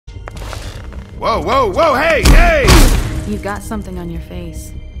Whoa, whoa, whoa, hey, hey! You've got something on your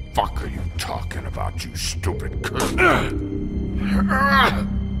face. Fuck are you talking about, you stupid cunt?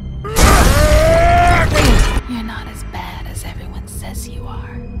 You're not as bad as everyone says you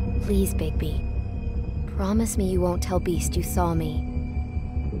are. Please, Bigby. Promise me you won't tell Beast you saw me.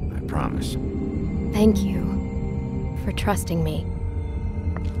 I promise. Thank you for trusting me.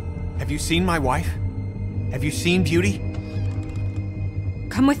 Have you seen my wife? Have you seen Beauty?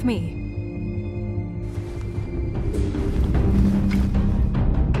 Come with me.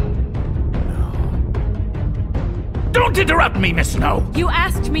 Don't interrupt me, Miss Snow! You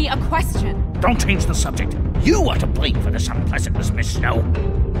asked me a question. Don't change the subject. You are to blame for this unpleasantness, Miss Snow.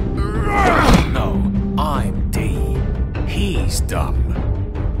 No, I'm D. He's dumb.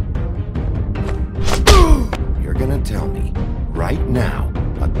 You're gonna tell me, right now...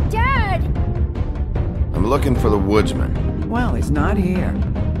 Dad! I'm looking for the woodsman. Well, he's not here.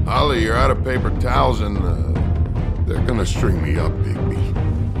 Ollie, you're out of paper towels and, they're gonna string me up, Bigby.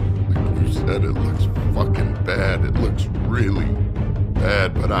 Like you said, it looks fucking bad. It looks really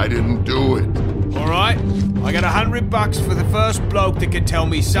bad, but I didn't do it. Alright, I got $100 for the first bloke that can tell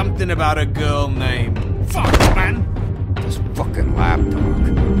me something about a girl named... Fuck, man! This fucking lapdog.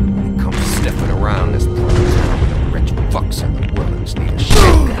 He comes sniffing around this place with the rich fucks and the women's need a shit.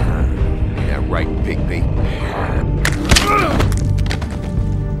 Yeah, right, Bigby?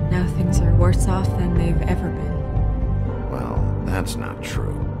 Now things are worse off than they've ever been. Well, that's not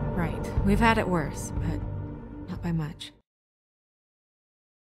true. Right. We've had it worse, but not by much.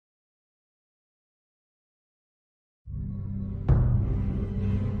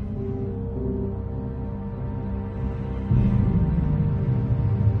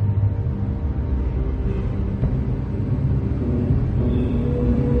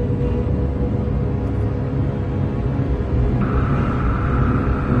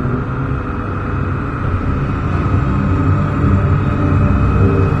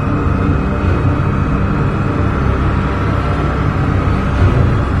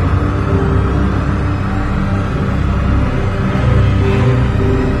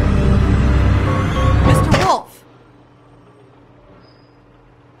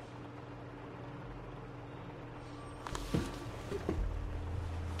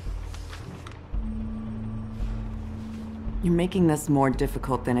 You're making this more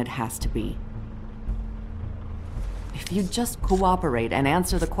difficult than it has to be. If you just cooperate and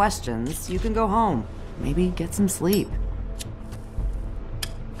answer the questions, you can go home. Maybe get some sleep.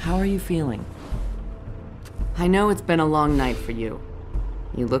 How are you feeling? I know it's been a long night for you.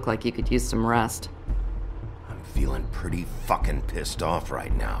 You look like you could use some rest. I'm feeling pretty fucking pissed off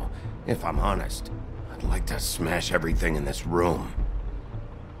right now. If I'm honest, I'd like to smash everything in this room.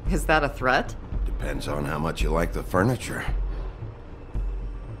 Is that a threat? Depends on how much you like the furniture.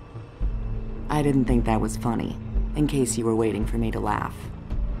 I didn't think that was funny, in case you were waiting for me to laugh.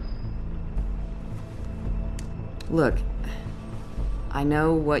 Look, I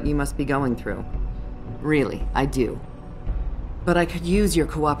know what you must be going through. Really, I do. But I could use your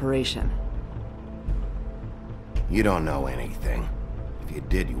cooperation. You don't know anything. If you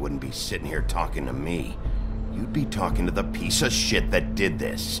did, you wouldn't be sitting here talking to me. You'd be talking to the piece of shit that did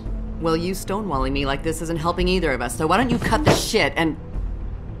this. Well, you stonewalling me like this isn't helping either of us, so why don't you cut the shit and...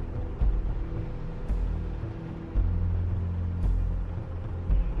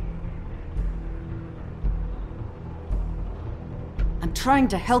 I'm trying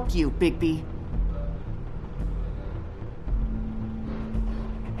to help you, Bigby.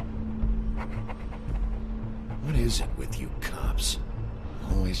 What is it with you cops?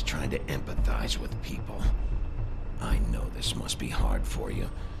 Always trying to empathize with people. I know this must be hard for you.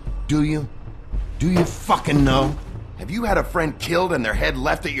 Do you? Do you fucking know? Have you had a friend killed and their head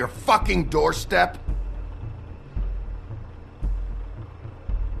left at your fucking doorstep?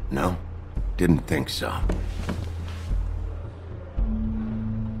 No? Didn't think so.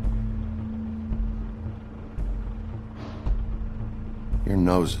 Your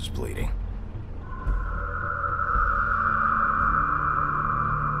nose is bleeding.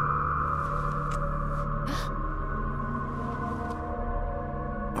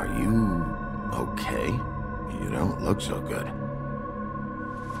 Are you okay? You don't look so good.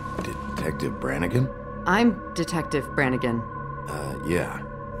 Detective Brannigan? I'm Detective Brannigan. Yeah,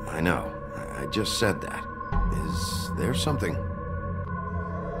 I know. I just said that. Is there something? Do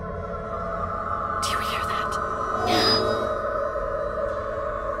you hear that?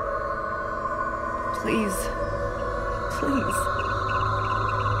 Please. Please.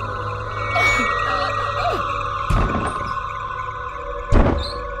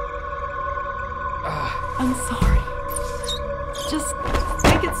 I'm sorry. Just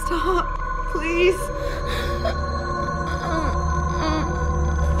make it stop, please. please.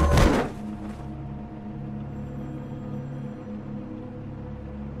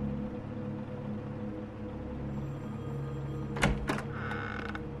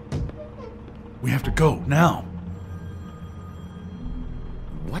 We have to go, now.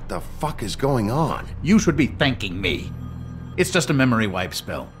 What the fuck is going on? You should be thanking me. It's just a memory wipe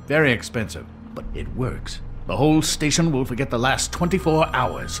spell. Very expensive, but it works. The whole station will forget the last 24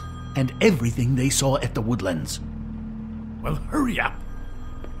 hours, and everything they saw at the Woodlands. Well, hurry up.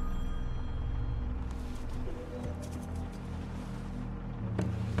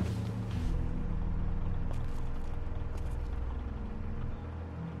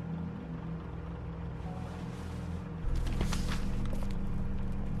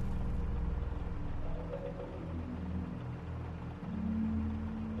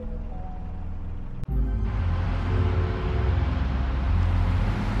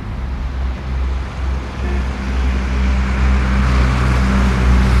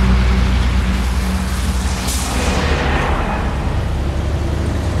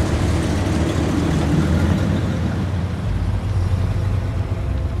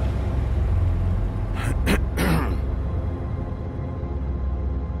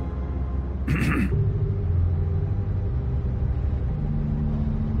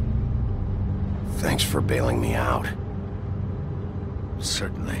 Thanks for bailing me out.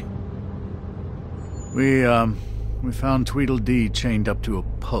 Certainly. We found Tweedledee chained up to a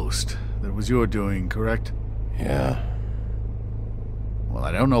post. That was your doing, correct? Yeah. Well,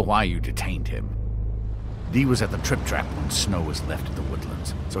 I don't know why you detained him. Dee was at the trip trap when Snow was left at the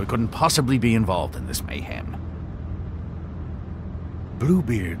Woodlands, so he couldn't possibly be involved in this mayhem.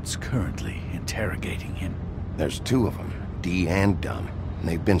 Bluebeard's currently interrogating him. There's two of them, Dee and Dunn, and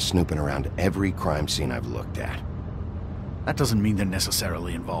they've been snooping around every crime scene I've looked at. That doesn't mean they're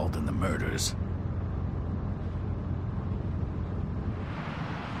necessarily involved in the murders.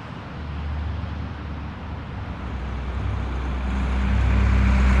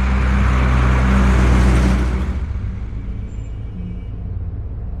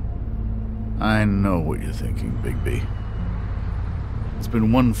 I know what you're thinking, Bigby. It's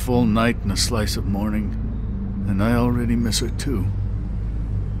been one full night and a slice of morning, and I already miss her too.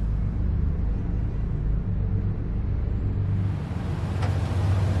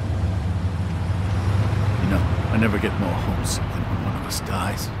 You know, I never get more homesick than when one of us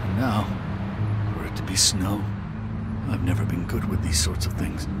dies. And now, for it to be Snow, I've never been good with these sorts of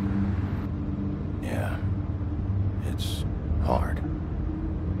things. Yeah. It's hard.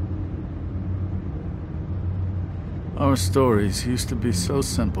 Our stories used to be so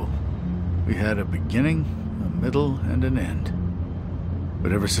simple. We had a beginning, a middle, and an end.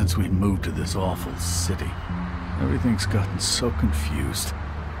 But ever since we moved to this awful city, everything's gotten so confused.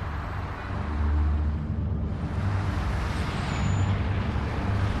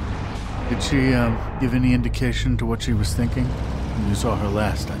 Did she, give any indication to what she was thinking? When you saw her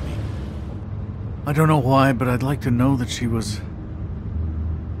last, I mean. I don't know why, but I'd like to know that she was...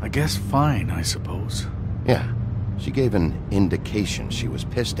 I guess fine, I suppose. Yeah. She gave an indication she was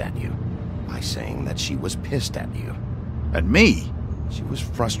pissed at you by saying that she was pissed at you. At me? She was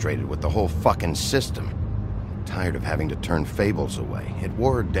frustrated with the whole fucking system. Tired of having to turn Fables away. It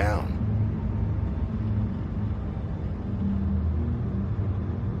wore her down.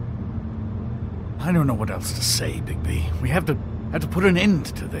 I don't know what else to say, Bigby. We have to put an end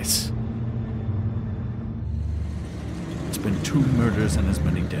to this. It's been 2 murders in as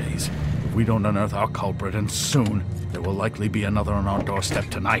many days. If we don't unearth our culprit, and soon, there will likely be another on our doorstep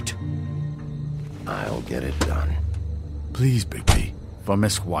tonight. I'll get it done. Please, Bigby. For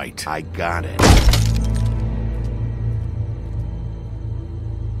Miss White. I got it.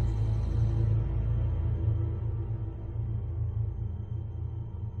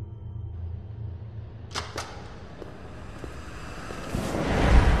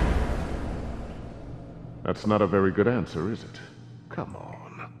 That's not a very good answer, is it? Come on.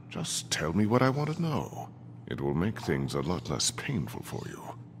 Just tell me what I want to know. It will make things a lot less painful for you.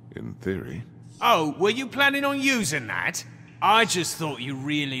 In theory. Oh, were you planning on using that? I just thought you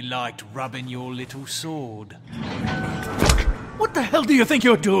really liked rubbing your little sword. What the hell do you think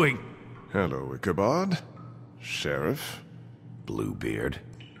you're doing? Hello, Ichabod. Sheriff. Bluebeard.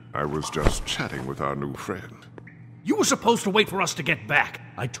 I was just chatting with our new friend. You were supposed to wait for us to get back.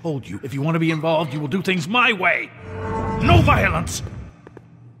 I told you, if you want to be involved, you will do things my way. No violence!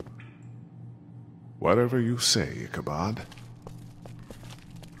 Whatever you say, Ichabod.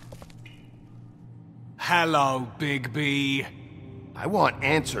 Hello, Bigby. I want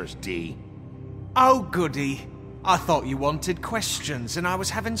answers, Dee. Oh, goody. I thought you wanted questions, and I was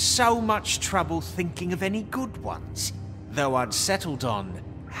having so much trouble thinking of any good ones. Though I'd settled on,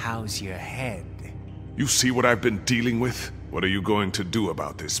 how's your head? You see what I've been dealing with? What are you going to do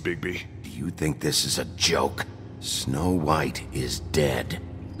about this, Bigby? Do you think this is a joke? Snow White is dead.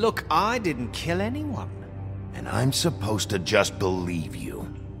 Look, I didn't kill anyone. And I'm supposed to just believe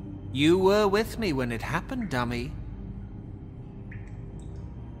you. You were with me when it happened, dummy.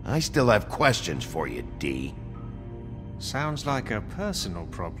 I still have questions for you, D. Sounds like a personal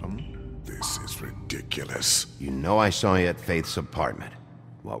problem. This is ridiculous. You know I saw you at Faith's apartment.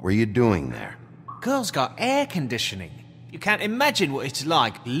 What were you doing there? Girl's got air conditioning. You can't imagine what it's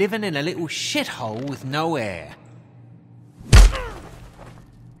like living in a little shithole with no air.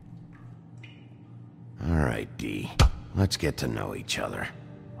 All right, D. Let's get to know each other.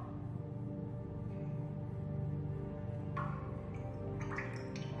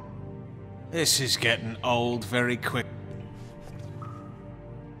 This is getting old very quick.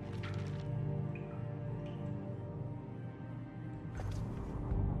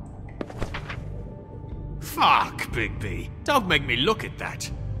 Fuck, Bigby. Don't make me look at that.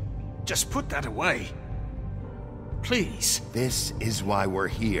 Just put that away. Please. This is why we're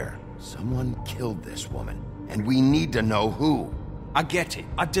here. Someone killed this woman, and we need to know who. I get it,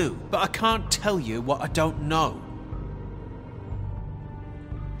 I do, but I can't tell you what I don't know.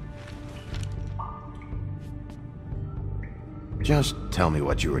 Just tell me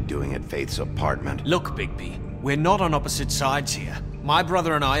what you were doing at Faith's apartment. Look, Bigby, we're not on opposite sides here. My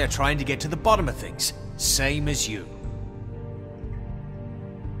brother and I are trying to get to the bottom of things, same as you.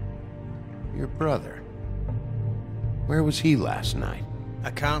 Your brother? Where was he last night? I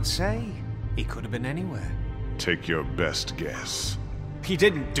can't say. He could have been anywhere. Take your best guess. He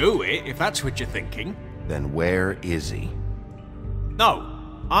didn't do it, if that's what you're thinking. Then where is he?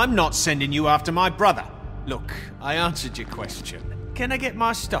 No, I'm not sending you after my brother. Look, I answered your question. Can I get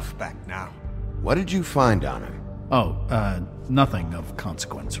my stuff back now? What did you find on him? Oh, nothing of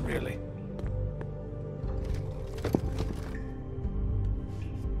consequence, really.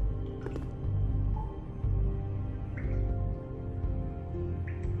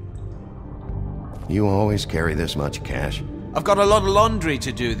 You always carry this much cash? I've got a lot of laundry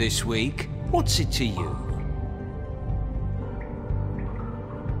to do this week. What's it to you?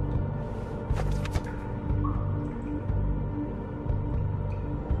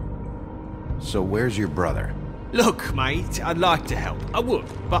 So where's your brother? Look, mate, I'd like to help. I would,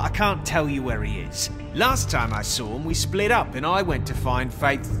 but I can't tell you where he is. Last time I saw him, we split up and I went to find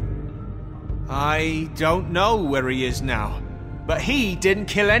Faith. I don't know where he is now, but he didn't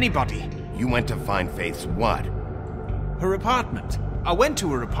kill anybody. You went to find Faith's what? Her apartment. I went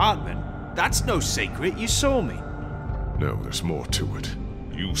to her apartment. That's no secret, you saw me. No, there's more to it.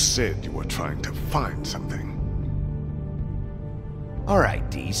 You said you were trying to find something. All right,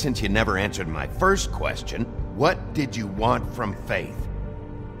 D, since you never answered my first question, what did you want from Faith?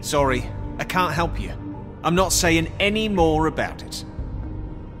 Sorry, I can't help you. I'm not saying any more about it.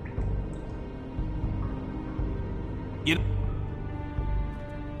 You...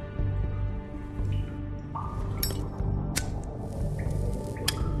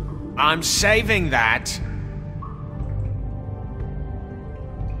 I'm saving that.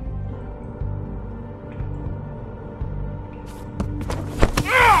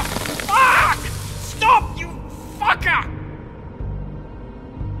 Fuck! Stop, you fucker!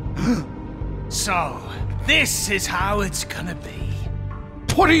 So, this is how it's gonna be.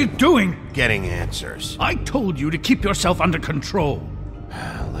 What are you doing? Getting answers. I told you to keep yourself under control.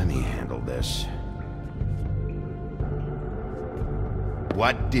 Let me handle this.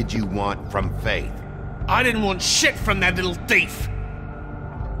 What did you want from Faith? I didn't want shit from that little thief.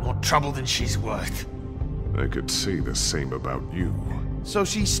 More trouble than she's worth. I could say the same about you. So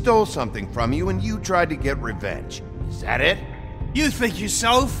she stole something from you and you tried to get revenge. Is that it? You think you're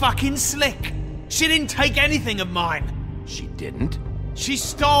so fucking slick. She didn't take anything of mine. She didn't? She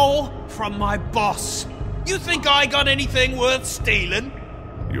stole from my boss. You think I got anything worth stealing?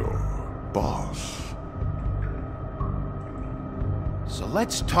 Your boss. So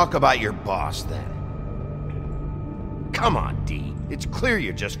let's talk about your boss then. Come on, D. It's clear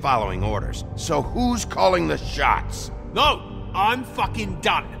you're just following orders. So who's calling the shots? No, I'm fucking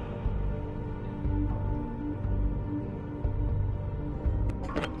done.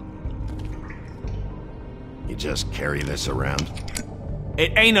 You just carry this around?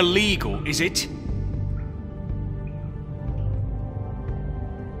 It ain't illegal, is it?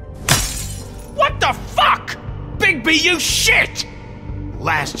 What the fuck? Bigby, you shit!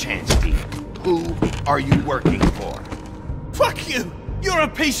 Last chance, D. Who are you working for? Fuck you! You're a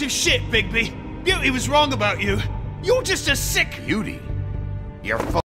piece of shit, Bigby! Beauty was wrong about you. You're just a sick... Beauty? You're full